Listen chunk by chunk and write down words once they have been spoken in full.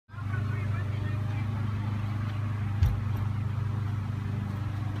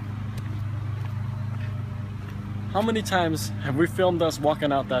how many times have we filmed us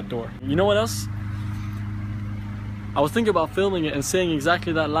walking out that door? You know what else? I was thinking about filming it and saying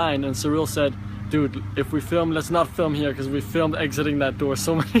exactly that line, and Cyril said, dude, if we film, let's not film here because we filmed exiting that door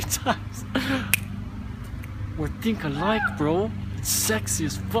so many times. We're think alike, bro. It's sexy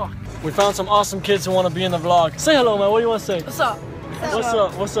as fuck. We found some awesome kids who want to be in the vlog. Say hello, man. What do you want to say? What's up? What's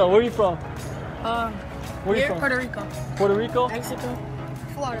up? What's up? Where are you from? Where are you from? Puerto Rico. Puerto Rico? Mexico.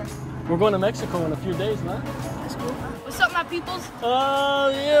 Florida. We're going to Mexico in a few days, man. That's cool. What's up, my peoples? Oh,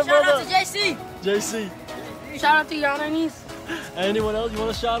 yeah, shout brother. Shout out to JC. JC. Shout out to Yana and Niece. Anyone else you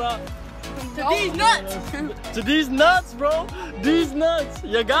want to shout out? To these nuts. To these nuts, bro. These nuts.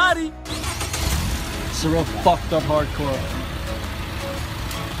 You got it. Cyril fucked up hardcore.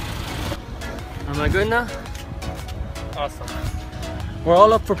 Am I good now? Awesome. We're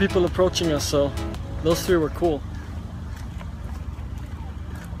all up for people approaching us, so those three were cool.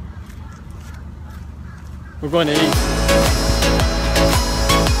 We're going to eat.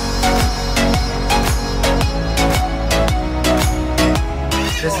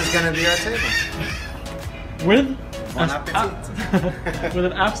 This is gonna be our table. With? Bon appetit. With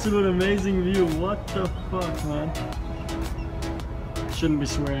an absolute amazing view. What the fuck, man? Shouldn't be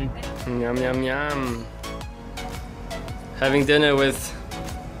swearing. Yum yum yum. Having dinner with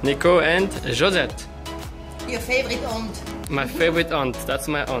Nico and Josette. Your favorite aunt. My favorite aunt. That's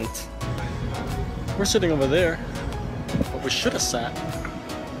my aunt. We're sitting over there, but we should have sat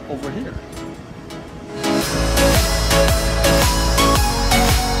over here.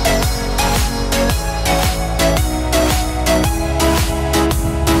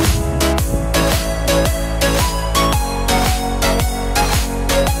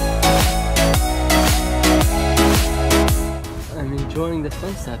 Enjoying the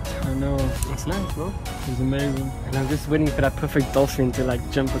sunset. I know. It's nice, bro. It's amazing. And I'm just waiting for that perfect dolphin to like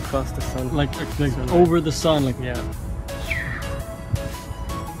jump across the sun. Like over the sun, like yeah.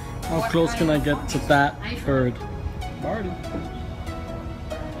 How close can I get to that bird? Marty.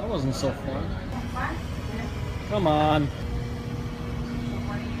 That wasn't so far. Come on.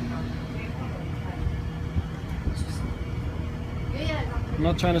 I'm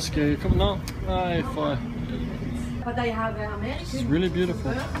not trying to scare you. Come on. No. I fly. It's really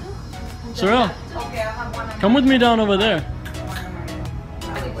beautiful. Cyril, come with me down over there.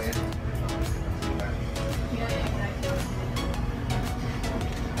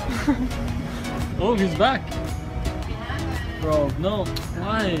 Oh, he's back. Bro, no.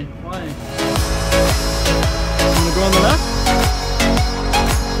 Why? Why? You wanna go on the left?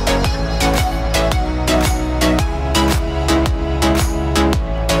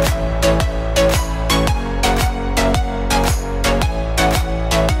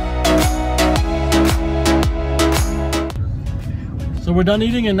 So we're done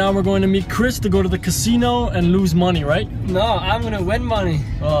eating and now we're going to meet Chris to go to the casino and lose money, right? No, I'm gonna win money.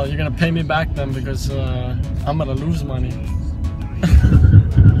 Oh, you're gonna pay me back then because I'm gonna lose money.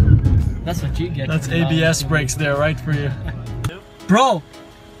 That's what you get. That's ABS brakes there, right for you. Bro,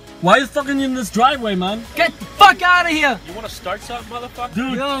 why are you fucking in this driveway, man? Get the fuck out of here! You wanna start something, motherfucker?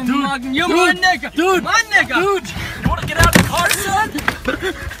 Dude, you're my nigga! Dude! My nigga! Dude! You wanna get out of the car, son?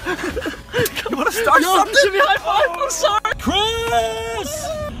 You wanna start something? Give me a high five! I'm sorry! Chris!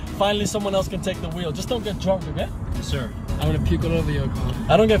 Finally someone else can take the wheel. Just don't get drunk, okay? Yes, sir. I'm gonna puke all over your car.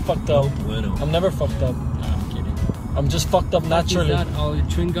 I don't get fucked up. Bueno. I'm never fucked up. No, I'm kidding. I'm just fucked up naturally. Look at that, all your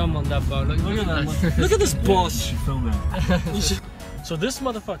chewing gum on that bar. Look at that. Look at this boss. You should film that. So this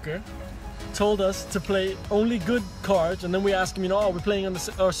motherfucker told us to play only good cards, and then we asked him, you know, are we playing on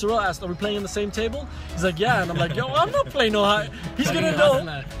the, or Cyril asked, are we playing on the same table? He's like, yeah, and I'm like, yo, I'm not playing no high. He's gonna know.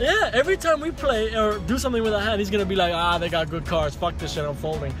 Yeah, every time we play or do something with a hand, he's gonna be like, ah, they got good cards. Fuck this shit, I'm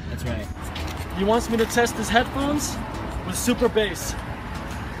folding. That's right. He wants me to test his headphones with super bass.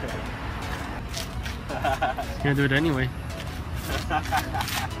 You're gonna do it anyway.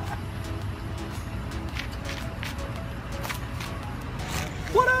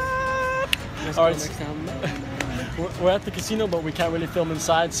 What up? All right, we're at the casino, but we can't really film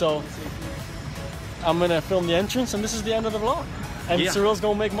inside, so I'm gonna film the entrance, and this is the end of the vlog. And yeah. Cyril's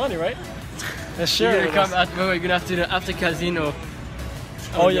gonna make money, right? Sure. You're gonna come after, we're gonna have to do the after casino.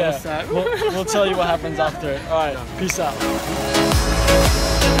 Oh yeah, we'll tell you what happens after. All right, peace out.